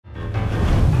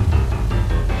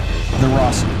The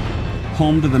Rossi,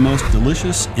 home to the most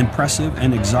delicious, impressive,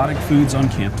 and exotic foods on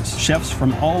campus. Chefs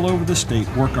from all over the state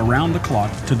work around the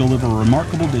clock to deliver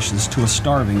remarkable dishes to a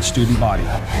starving student body.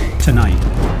 Tonight,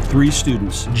 3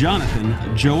 students, Jonathan,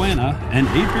 Joanna, and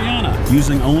Adriana,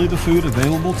 using only the food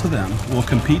available to them, will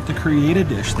compete to create a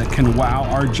dish that can wow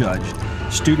our judge,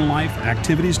 Student Life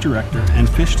Activities Director and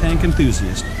fish tank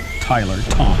enthusiast, Tyler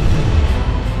Tong.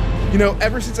 You know,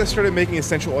 ever since I started making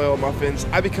essential oil muffins,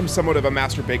 I've become somewhat of a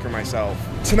master baker myself.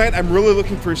 Tonight, I'm really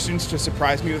looking for students to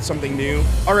surprise me with something new.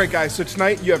 All right, guys, so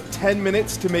tonight you have 10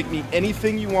 minutes to make me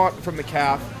anything you want from the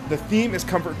caf. The theme is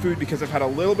comfort food because I've had a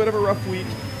little bit of a rough week.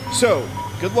 So,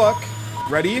 good luck.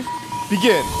 Ready?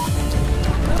 Begin.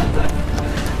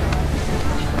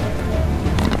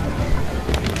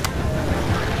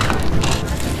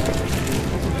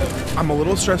 I'm a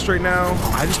little stressed right now.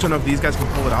 I just don't know if these guys can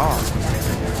pull it off.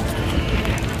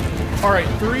 All right,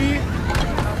 3, 2,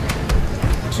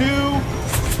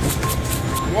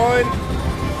 1.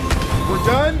 We're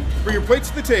done. Bring your plates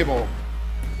to the table.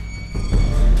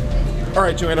 All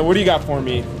right, Joanna, what do you got for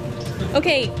me?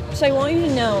 Okay, so I want you to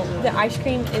know that ice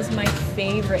cream is my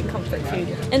favorite comfort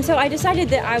food. And so I decided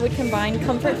that I would combine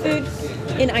comfort food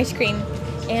in ice cream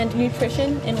and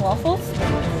nutrition in waffles.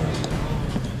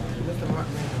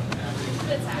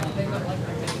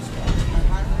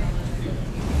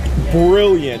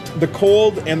 Brilliant. The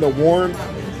cold and the warmth,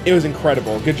 it was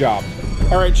incredible. Good job.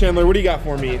 All right, Chandler, what do you got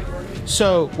for me?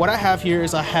 So what I have here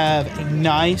is I have a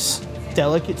nice,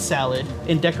 delicate salad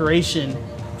in decoration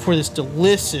for this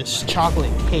delicious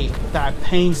chocolate cake that I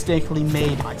painstakingly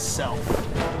made myself.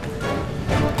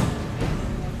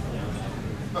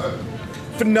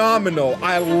 Phenomenal.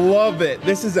 I love it.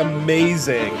 This is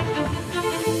amazing.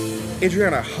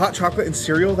 Adriana, hot chocolate and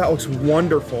cereal? That looks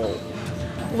wonderful.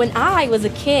 When I was a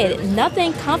kid,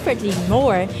 nothing comforted me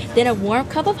more than a warm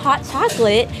cup of hot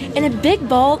chocolate and a big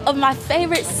bowl of my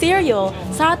favorite cereal.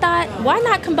 So I thought, why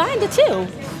not combine the two?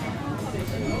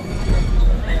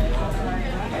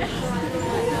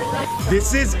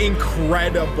 This is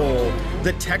incredible.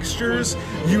 The textures,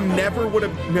 you never would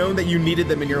have known that you needed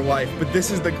them in your life, but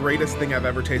this is the greatest thing I've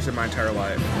ever tasted in my entire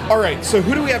life. All right, so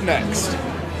who do we have next?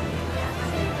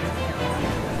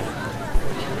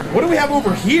 What do we have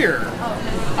over here?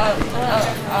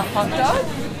 A hot dog?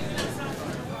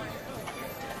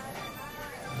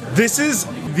 This is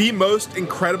the most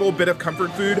incredible bit of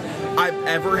comfort food I've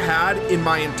ever had in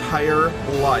my entire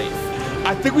life.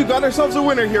 I think we've got ourselves a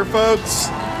winner here, folks.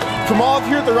 From all of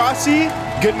here at the Rossi,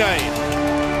 good night.